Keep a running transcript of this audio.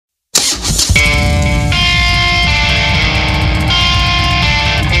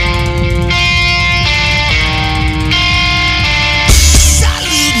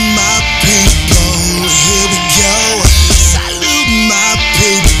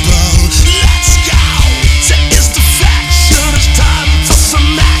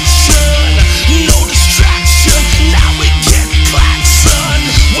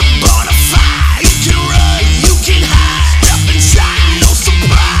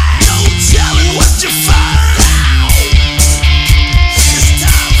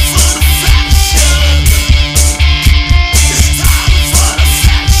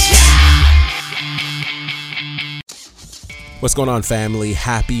What's going on, family?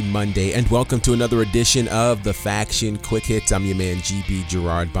 Happy Monday, and welcome to another edition of The Faction Quick Hits. I'm your man, GB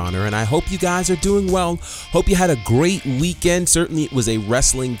Gerard Bonner, and I hope you guys are doing well. Hope you had a great weekend. Certainly, it was a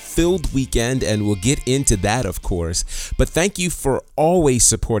wrestling-filled weekend, and we'll get into that, of course. But thank you for always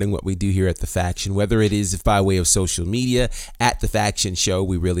supporting what we do here at The Faction, whether it is by way of social media, at The Faction Show,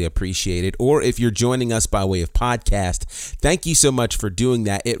 we really appreciate it, or if you're joining us by way of podcast, thank you so much for doing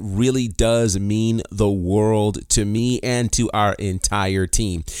that. It really does mean the world to me and to our entire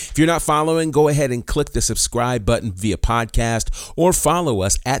team. If you're not following, go ahead and click the subscribe button via podcast or follow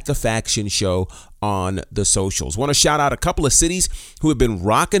us at The Faction Show on the socials. Want to shout out a couple of cities who have been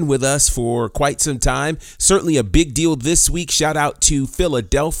rocking with us for quite some time. Certainly a big deal this week. Shout out to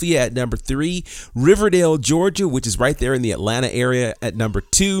Philadelphia at number 3, Riverdale, Georgia, which is right there in the Atlanta area at number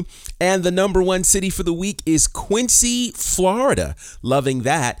 2. And the number 1 city for the week is Quincy, Florida. Loving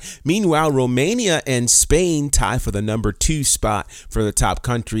that. Meanwhile, Romania and Spain tie for the number 2 spot for the top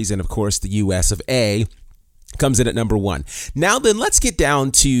countries. And of course, the US of A comes in at number 1. Now then, let's get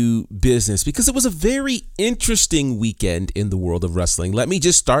down to business because it was a very interesting weekend in the world of wrestling. Let me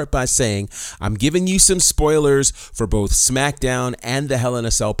just start by saying I'm giving you some spoilers for both SmackDown and the Hell in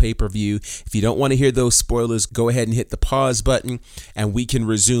a Cell pay-per-view. If you don't want to hear those spoilers, go ahead and hit the pause button and we can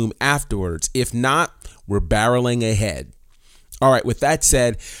resume afterwards. If not, we're barreling ahead. All right, with that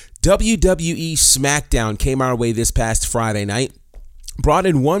said, WWE SmackDown came our way this past Friday night. Brought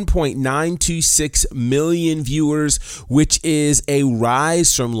in 1.926 million viewers, which is a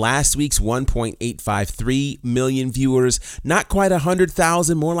rise from last week's 1.853 million viewers. Not quite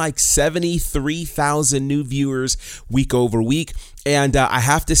 100,000, more like 73,000 new viewers week over week. And I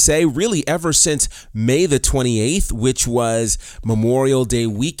have to say, really, ever since May the 28th, which was Memorial Day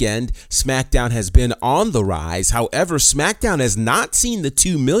weekend, SmackDown has been on the rise. However, SmackDown has not seen the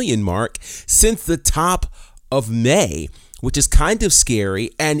 2 million mark since the top of May, which is kind of scary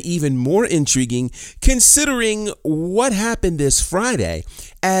and even more intriguing considering what happened this Friday.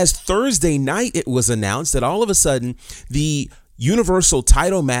 As Thursday night, it was announced that all of a sudden the Universal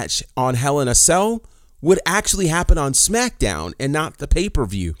title match on Hell in a Cell would actually happen on SmackDown and not the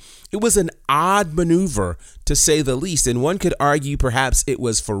pay-per-view. It was an odd maneuver, to say the least, and one could argue perhaps it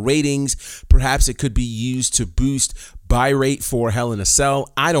was for ratings, perhaps it could be used to boost buy rate for Hell in a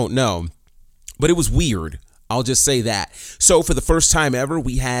Cell. I don't know, but it was weird. I'll just say that. So for the first time ever,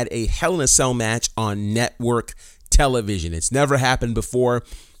 we had a Hell in a Cell match on network television. It's never happened before.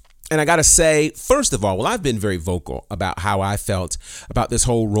 And I got to say, first of all, well, I've been very vocal about how I felt about this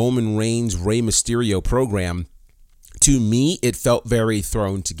whole Roman Reigns, Rey Mysterio program. To me, it felt very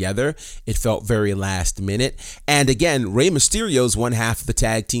thrown together. It felt very last minute. And again, Rey Mysterio's one half of the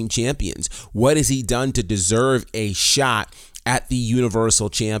tag team champions. What has he done to deserve a shot at the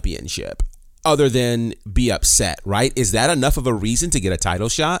Universal Championship? Other than be upset, right? Is that enough of a reason to get a title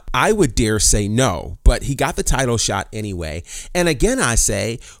shot? I would dare say no, but he got the title shot anyway. And again, I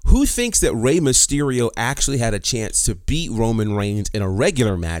say, who thinks that Rey Mysterio actually had a chance to beat Roman Reigns in a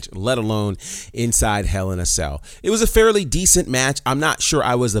regular match, let alone inside Hell in a Cell? It was a fairly decent match. I'm not sure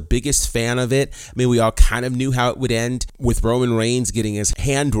I was the biggest fan of it. I mean, we all kind of knew how it would end with Roman Reigns getting his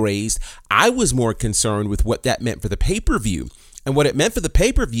hand raised. I was more concerned with what that meant for the pay-per-view. And what it meant for the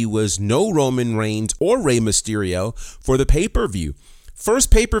pay-per-view was no Roman Reigns or Rey Mysterio for the pay-per-view.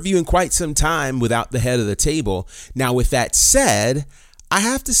 First pay-per-view in quite some time without the head of the table. Now, with that said, I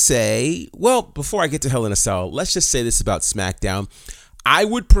have to say, well, before I get to Hell in a Cell, let's just say this about SmackDown. I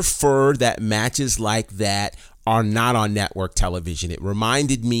would prefer that matches like that are not on network television. It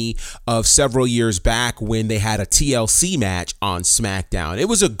reminded me of several years back when they had a TLC match on SmackDown. It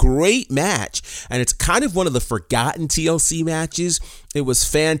was a great match, and it's kind of one of the forgotten TLC matches. It was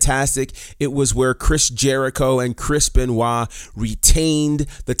fantastic. It was where Chris Jericho and Chris Benoit retained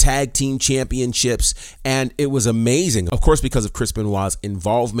the tag team championships, and it was amazing. Of course, because of Chris Benoit's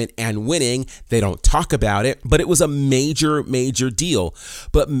involvement and winning, they don't talk about it, but it was a major, major deal.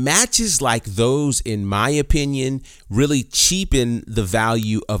 But matches like those, in my opinion, really cheapen the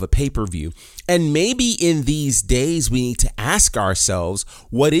value of a pay-per-view. And maybe in these days, we need to ask ourselves,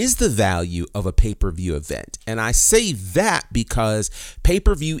 what is the value of a pay-per-view event? And I say that because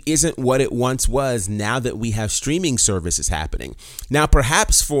pay-per-view isn't what it once was now that we have streaming services happening. Now,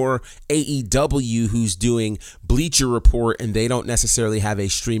 perhaps for AEW, who's doing Bleacher Report and they don't necessarily have a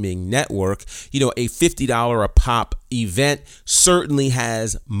streaming network, a $50 a pop event certainly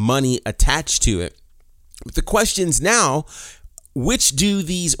has money attached to it. But the questions now, which do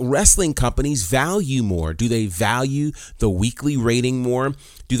these wrestling companies value more? Do they value the weekly rating more?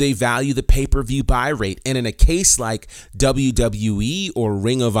 Do they value the pay-per-view buy rate? And in a case like WWE or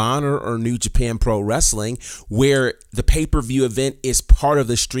Ring of Honor or New Japan Pro Wrestling, where the pay-per-view event is part of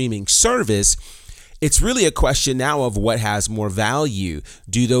the streaming service, it's really a question now of what has more value.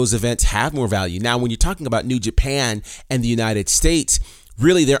 Do those events have more value? Now, when you're talking about New Japan and the United States,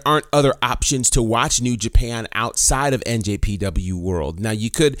 really, there aren't other options to watch New Japan outside of NJPW World. Now,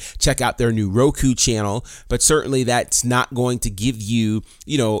 you could check out their new Roku channel, but certainly that's not going to give you,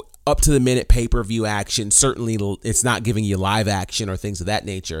 up to the minute pay-per-view action. Certainly, it's not giving you live action or things of that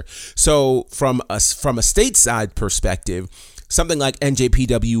nature. So from a stateside perspective, something like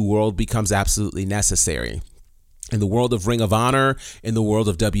NJPW World becomes absolutely necessary. In the world of Ring of Honor, in the world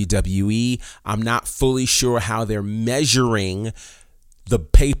of WWE, I'm not fully sure how they're measuring the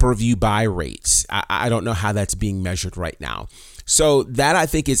pay-per-view buy rates. I don't know how that's being measured right now. So that, I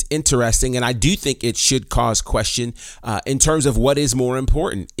think, is interesting, and I do think it should cause question in terms of what is more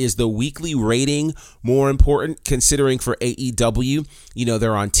important. Is the weekly rating more important, considering for AEW,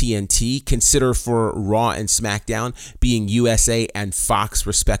 they're on TNT, consider for Raw and SmackDown being USA and Fox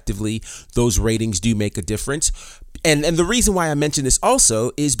respectively, those ratings do make a difference. And the reason why I mention this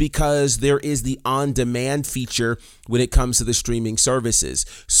also is because there is the on-demand feature when it comes to the streaming services.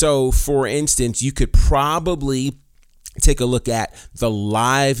 So, for instance, you could probably take a look at the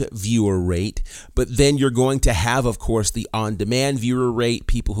live viewer rate, but then you're going to have, of course, the on-demand viewer rate,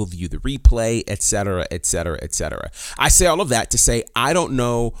 people who view the replay, et cetera, et cetera, et cetera. I say all of that to say I don't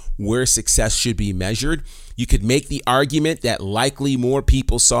know where success should be measured. You could make the argument that likely more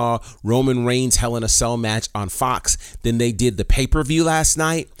people saw Roman Reigns' Hell in a Cell match on Fox than they did the pay-per-view last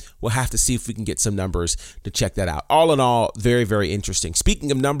night. We'll have to see if we can get some numbers to check that out. All in all, very, very interesting.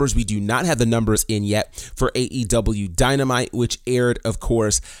 Speaking of numbers, we do not have the numbers in yet for AEW Dynamite, which aired, of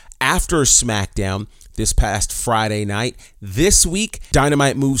course, after SmackDown this past Friday night. This week,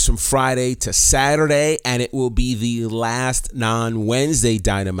 Dynamite moves from Friday to Saturday, and it will be the last non-Wednesday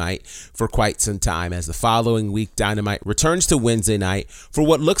Dynamite for quite some time, as the following week Dynamite returns to Wednesday night for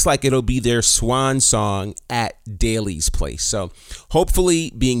what looks like it'll be their swan song at Daly's Place. So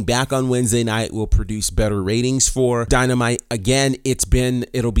hopefully being back on Wednesday night will produce better ratings for Dynamite. Again,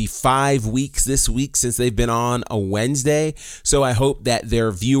 it'll be 5 weeks this week since they've been on a Wednesday, so I hope that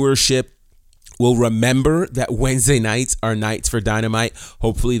their viewership will remember that Wednesday nights are nights for Dynamite.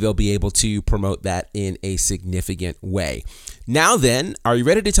 Hopefully they'll be able to promote that in a significant way. Now then, are you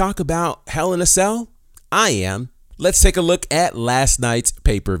ready to talk about Hell in a Cell? I am. Let's take a look at last night's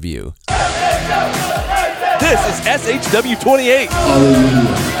pay-per-view. This is SHW 28.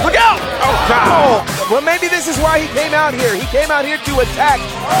 Look out! Oh, God. Oh, well, maybe this is why he came out here. He came out here to attack.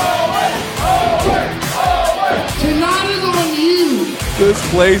 Tonight is on you. This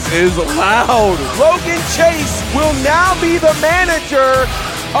place is loud. Logan Chase will now be the manager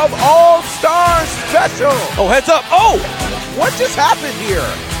of All Stars Special. Oh, heads up. Oh! What just happened here?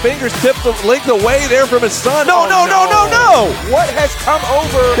 Fingers tipped linked away there from his son. No. What has come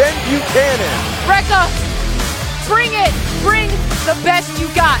over Ben Buchanan? Rekka, bring it. Bring the best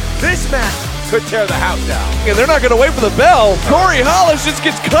you got. This match could tear the house down. And they're not going to wait for the bell. Corey Hollis just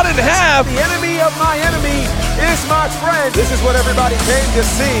gets cut in half. The enemy of my enemy is my friend. This is what everybody came to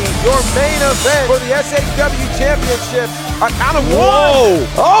see. Your main event for the SHW Championship. A count of one. Whoa.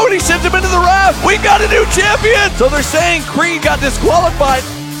 Oh, and he sent him into the ref. We got a new champion. So they're saying Creed got disqualified.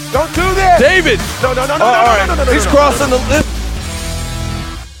 Don't do this. David. No. He's crossing the list.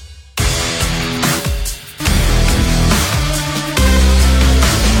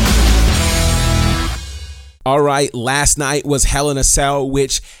 All right, last night was Hell in a Cell,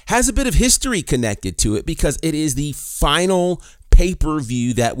 which has a bit of history connected to it because it is the final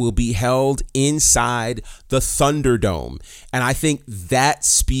pay-per-view that will be held inside the Thunderdome. And I think that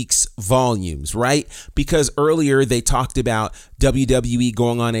speaks volumes, right? Because earlier they talked about WWE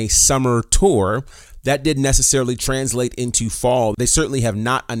going on a summer tour. That didn't necessarily translate into fall. They certainly have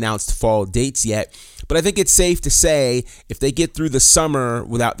not announced fall dates yet. But I think it's safe to say if they get through the summer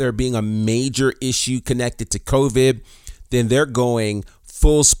without there being a major issue connected to COVID, then they're going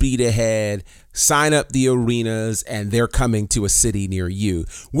full speed ahead, sign up the arenas, and they're coming to a city near you,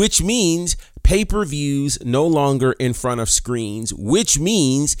 which means pay-per-views no longer in front of screens, which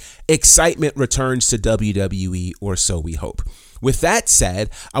means excitement returns to WWE, or so we hope. With that said,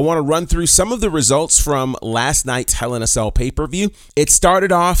 I want to run through some of the results from last night's Hell in a Cell pay-per-view. It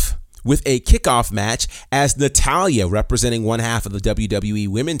started off with a kickoff match as Natalya, representing one half of the WWE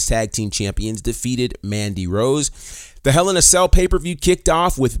Women's Tag Team Champions, defeated Mandy Rose. The Hell in a Cell pay-per-view kicked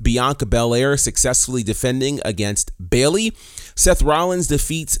off with Bianca Belair successfully defending against Bayley. Seth Rollins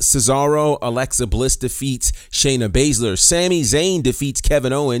defeats Cesaro. Alexa Bliss defeats Shayna Baszler. Sami Zayn defeats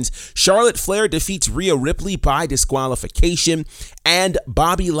Kevin Owens. Charlotte Flair defeats Rhea Ripley by disqualification. And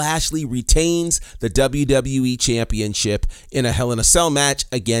Bobby Lashley retains the WWE Championship in a Hell in a Cell match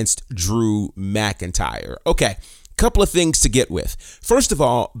against Drew McIntyre. Okay, couple of things to get with. First of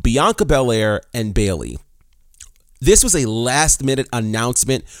all, Bianca Belair and Bayley. This was a last-minute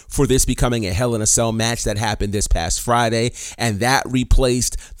announcement for this becoming a Hell in a Cell match that happened this past Friday, and that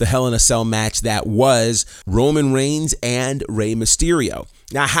replaced the Hell in a Cell match that was Roman Reigns and Rey Mysterio.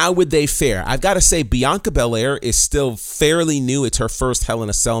 Now, how would they fare? I've got to say, Bianca Belair is still fairly new. It's her first Hell in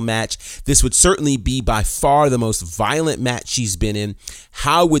a Cell match. This would certainly be by far the most violent match she's been in.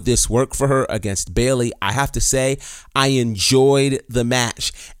 How would this work for her against Bayley? I have to say, I enjoyed the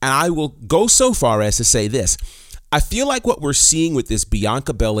match, and I will go so far as to say this. I feel like what we're seeing with this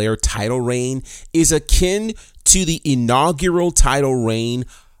Bianca Belair title reign is akin to the inaugural title reign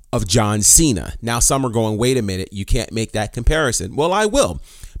of John Cena. Now, some are going, wait a minute, you can't make that comparison. Well, I will.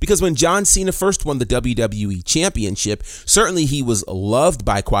 Because when John Cena first won the WWE Championship, certainly he was loved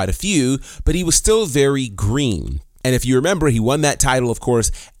by quite a few, but he was still very green. And if you remember, he won that title, of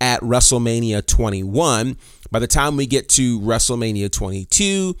course, at WrestleMania 21. By the time we get to WrestleMania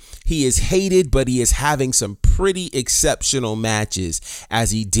 22, he is hated, but he is having some pretty exceptional matches,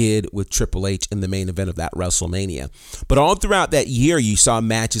 as he did with Triple H in the main event of that WrestleMania. But all throughout that year, you saw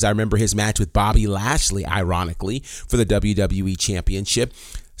matches. I remember his match with Bobby Lashley, ironically, for the WWE Championship.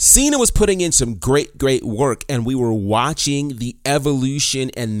 Cena was putting in some great work, and we were watching the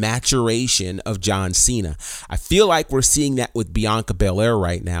evolution and maturation of John Cena. I feel like we're seeing that with Bianca Belair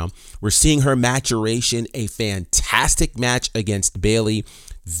right now. We're seeing her maturation, a fantastic match against Bayley,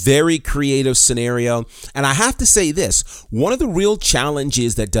 very creative scenario. And I have to say this, one of the real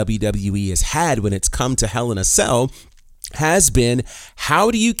challenges that WWE has had when it's come to Hell in a Cell has been, how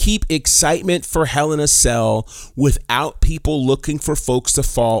do you keep excitement for Hell in a Cell without people looking for folks to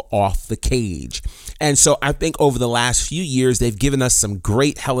fall off the cage? And so I think over the last few years, they've given us some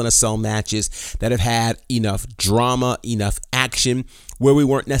great Hell in a Cell matches that have had enough drama, enough action, where we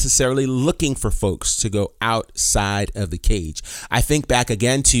weren't necessarily looking for folks to go outside of the cage. I think back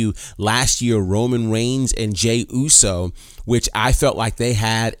again to last year, Roman Reigns and Jey Uso, which I felt like they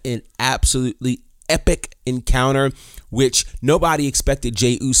had an absolutely epic encounter, which nobody expected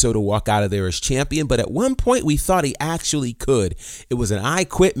Jey Uso to walk out of there as champion, but at one point we thought he actually could. It was an I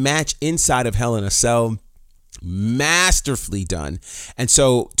Quit match inside of Hell in a Cell, masterfully done. And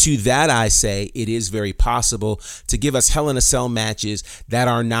so to that I say, it is very possible to give us Hell in a Cell matches that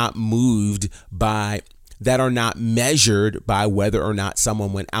are not measured by whether or not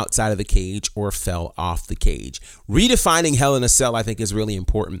someone went outside of the cage or fell off the cage. Redefining Hell in a Cell, I think, is really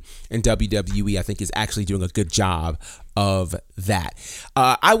important, and WWE, I think, is actually doing a good job of that.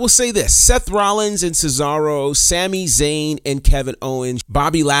 I will say this, Seth Rollins and Cesaro, Sami Zayn and Kevin Owens,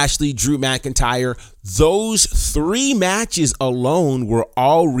 Bobby Lashley, Drew McIntyre, those three matches alone were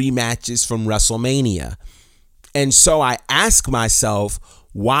all rematches from WrestleMania. And so I ask myself,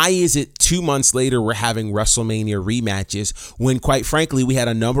 why is it 2 months later we're having WrestleMania rematches when, quite frankly, we had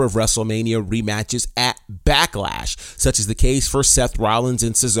a number of WrestleMania rematches at Backlash, such as the case for Seth Rollins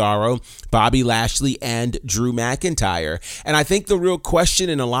and Cesaro, Bobby Lashley, and Drew McIntyre? And I think the real question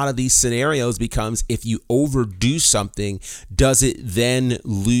in a lot of these scenarios becomes, if you overdo something, does it then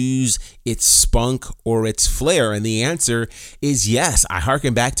lose its spunk or its flair? And the answer is yes. I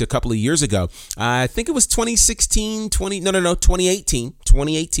harken back to a couple of years ago. I think it was 2018,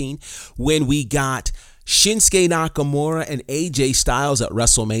 when we got Shinsuke Nakamura and AJ Styles at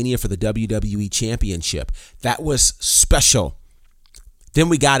WrestleMania for the WWE Championship. That was special. Then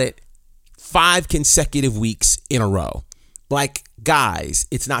we got it 5 consecutive weeks in a row. Like, guys,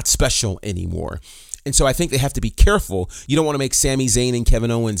 it's not special anymore. And so I think they have to be careful. You don't want to make Sami Zayn and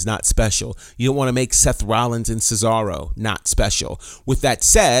Kevin Owens not special. You don't want to make Seth Rollins and Cesaro not special. With that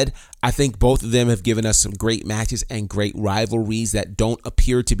said, I think both of them have given us some great matches and great rivalries that don't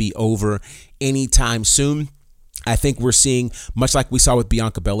appear to be over anytime soon. I think we're seeing, much like we saw with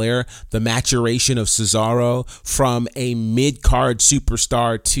Bianca Belair, the maturation of Cesaro from a mid-card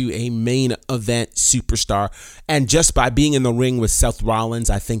superstar to a main event superstar. And just by being in the ring with Seth Rollins,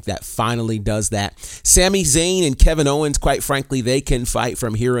 I think that finally does that. Sami Zayn and Kevin Owens, quite frankly, they can fight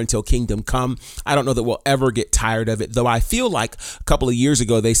from here until Kingdom Come. I don't know that we'll ever get tired of it, though I feel like a couple of years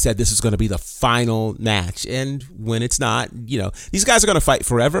ago they said this is going to be the final match. And when it's not, these guys are going to fight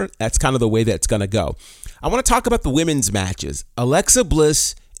forever. That's kind of the way that's going to go. I want to talk about the women's matches, Alexa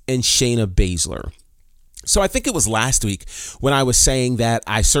Bliss and Shayna Baszler. So I think it was last week when I was saying that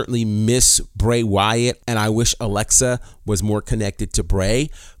I certainly miss Bray Wyatt and I wish Alexa was more connected to Bray.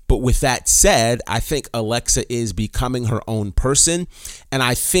 But with that said, I think Alexa is becoming her own person. And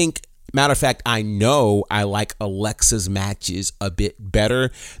I think, matter of fact, I know I like Alexa's matches a bit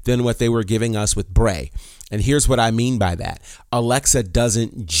better than what they were giving us with Bray. And here's what I mean by that. Alexa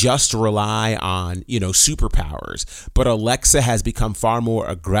doesn't just rely on, superpowers, but Alexa has become far more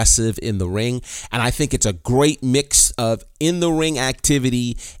aggressive in the ring. And I think it's a great mix of in-the-ring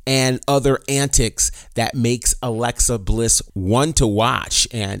activity and other antics that makes Alexa Bliss one to watch.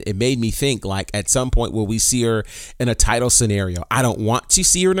 And it made me think, like, at some point, will we see her in a title scenario? I don't want to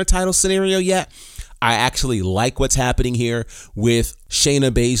see her in a title scenario yet. I actually like what's happening here with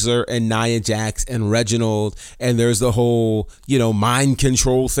Shayna Baszler and Nia Jax and Reginald. And there's the whole, mind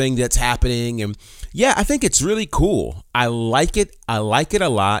control thing that's happening. And yeah, I think it's really cool. I like it. I like it a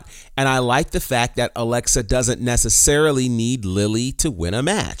lot. And I like the fact that Alexa doesn't necessarily need Lily to win a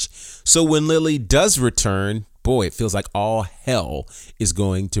match. So when Lily does return, boy, it feels like all hell is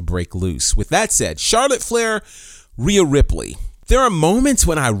going to break loose. With that said, Charlotte Flair, Rhea Ripley. There are moments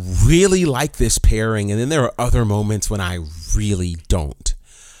when I really like this pairing, and then there are other moments when I really don't.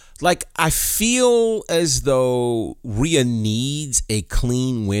 Like, I feel as though Rhea needs a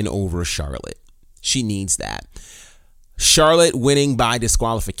clean win over Charlotte. She needs that. Charlotte winning by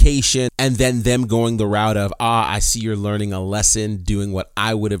disqualification, and then them going the route of, I see you're learning a lesson, doing what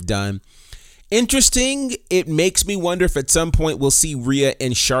I would have done. Interesting. It makes me wonder if at some point we'll see Rhea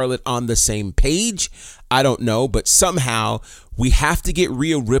and Charlotte on the same page. I don't know, but somehow we have to get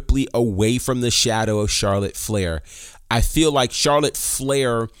Rhea Ripley away from the shadow of Charlotte Flair. I feel like Charlotte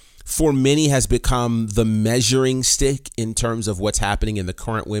Flair, for many, has become the measuring stick in terms of what's happening in the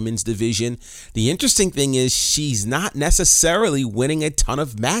current women's division. The interesting thing is she's not necessarily winning a ton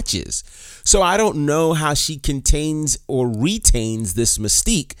of matches. So I don't know how she contains or retains this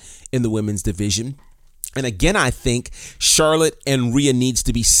mystique in the women's division. And again, I think Charlotte and Rhea needs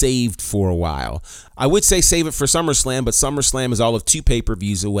to be saved for a while. I would say save it for SummerSlam, but SummerSlam is all of 2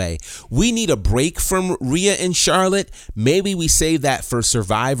 pay-per-views away. We need a break from Rhea and Charlotte. Maybe we save that for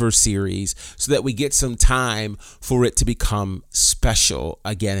Survivor Series so that we get some time for it to become special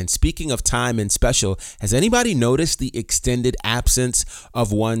again. And speaking of time and special, has anybody noticed the extended absence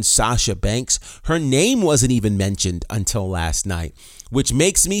of one Sasha Banks? Her name wasn't even mentioned until last night, which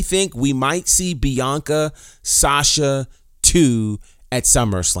makes me think we might see Bianca, Sasha 2 at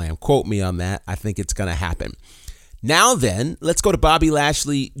SummerSlam. Quote me on that. I think it's going to happen. Now then, let's go to Bobby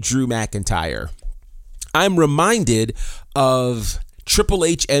Lashley, Drew McIntyre. I'm reminded of Triple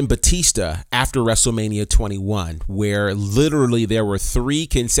H and Batista after WrestleMania 21, where literally there were 3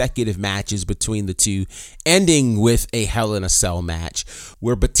 consecutive matches between the two, ending with a Hell in a Cell match,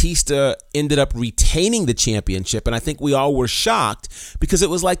 where Batista ended up retaining the championship. And I think we all were shocked because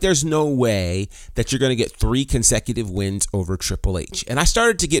it was like, there's no way that you're going to get 3 consecutive wins over Triple H. And I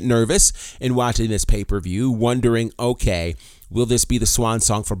started to get nervous in watching this pay-per-view, wondering, okay, will this be the swan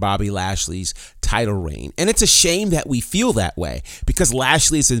song for Bobby Lashley's title reign? And it's a shame that we feel that way because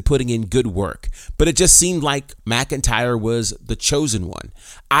Lashley has been putting in good work, but it just seemed like McIntyre was the chosen one.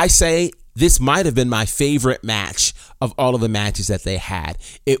 I say this might have been my favorite match of all of the matches that they had.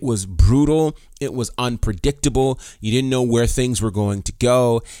 It was brutal. It was unpredictable. You didn't know where things were going to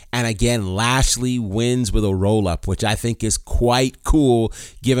go. And again, Lashley wins with a roll-up, which I think is quite cool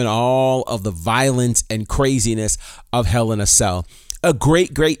given all of the violence and craziness of Hell in a Cell. A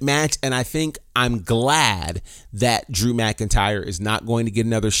great, great match, and I think I'm glad that Drew McIntyre is not going to get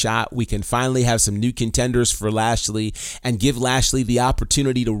another shot. We can finally have some new contenders for Lashley and give Lashley the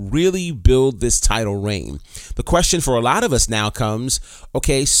opportunity to really build this title reign. The question for a lot of us now comes,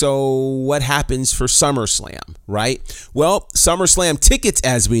 okay, so what happens for SummerSlam, right? Well, SummerSlam tickets,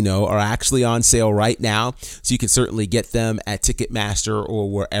 as we know, are actually on sale right now, so you can certainly get them at Ticketmaster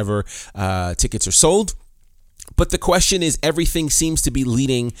or wherever tickets are sold. But the question is, everything seems to be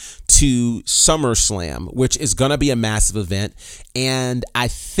leading to SummerSlam, which is going to be a massive event. And I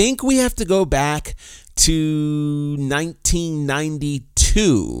think we have to go back to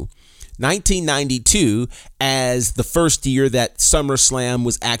 1992. 1992 as the first year that SummerSlam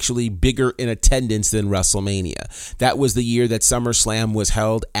was actually bigger in attendance than WrestleMania. That was the year that SummerSlam was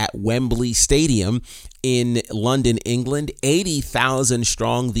held at Wembley Stadium in London, England, 80,000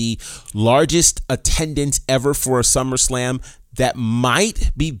 strong, the largest attendance ever for a SummerSlam that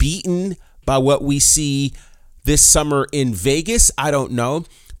might be beaten by what we see this summer in Vegas. I don't know.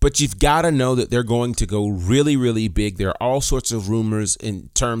 but you've got to know that they're going to go really, really big. There are all sorts of rumors in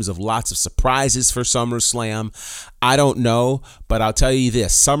terms of lots of surprises for SummerSlam. I don't know, but I'll tell you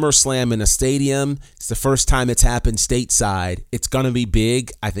this, SummerSlam in a stadium, it's the first time it's happened stateside. It's going to be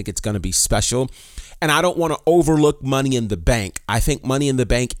big. I think it's going to be special. And I don't want to overlook Money in the Bank. I think Money in the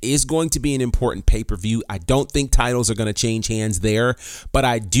Bank is going to be an important pay-per-view. I don't think titles are going to change hands there, but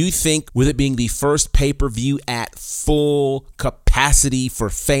I do think with it being the first pay-per-view at full capacity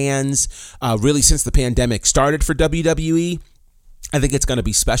for fans, really since the pandemic started for WWE, I think it's going to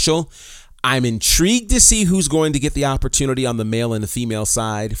be special. I'm intrigued to see who's going to get the opportunity on the male and the female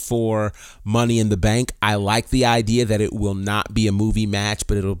side for Money in the Bank. I like the idea that it will not be a movie match,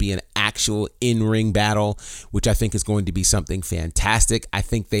 but it'll be an actual in-ring battle, which I think is going to be something fantastic. I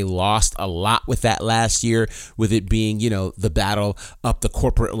think they lost a lot with that last year, with it being, the battle up the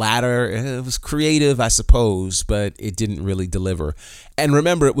corporate ladder. It was creative, I suppose, but it didn't really deliver. And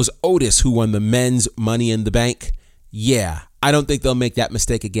remember, it was Otis who won the men's Money in the Bank. Yeah, I don't think they'll make that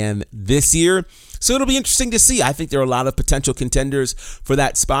mistake again this year. So it'll be interesting to see. I think there are a lot of potential contenders for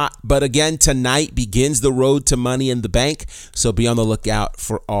that spot. But again, tonight begins the road to Money in the Bank. So be on the lookout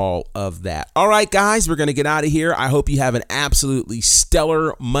for all of that. All right, guys, we're going to get out of here. I hope you have an absolutely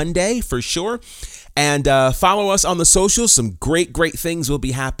stellar Monday for sure. And follow us on the socials. Some great things will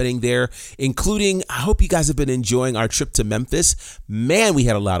be happening there, including, I hope you guys have been enjoying our trip to Memphis. Man, we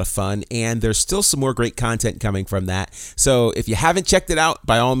had a lot of fun, and there's still some more great content coming from that. So if you haven't checked it out,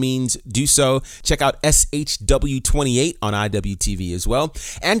 by all means, do so. Check out SHW28 on IWTV as well.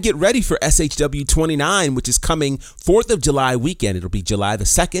 And get ready for SHW29, which is coming 4th of July weekend. It'll be July the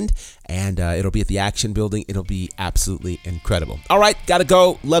 2nd, and it'll be at the Action Building. It'll be absolutely incredible. All right, gotta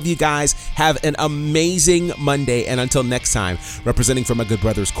go. Love you guys. Have an amazing Monday. And until next time, representing for my good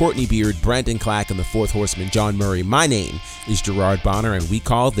brothers Courtney Beard, Brandon Clack, and the Fourth Horseman, John Murray, my name is Gerard Bonner, and we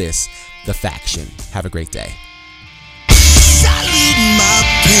call this The Faction. Have a great day. Salute my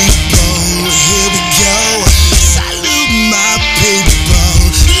people, here we go.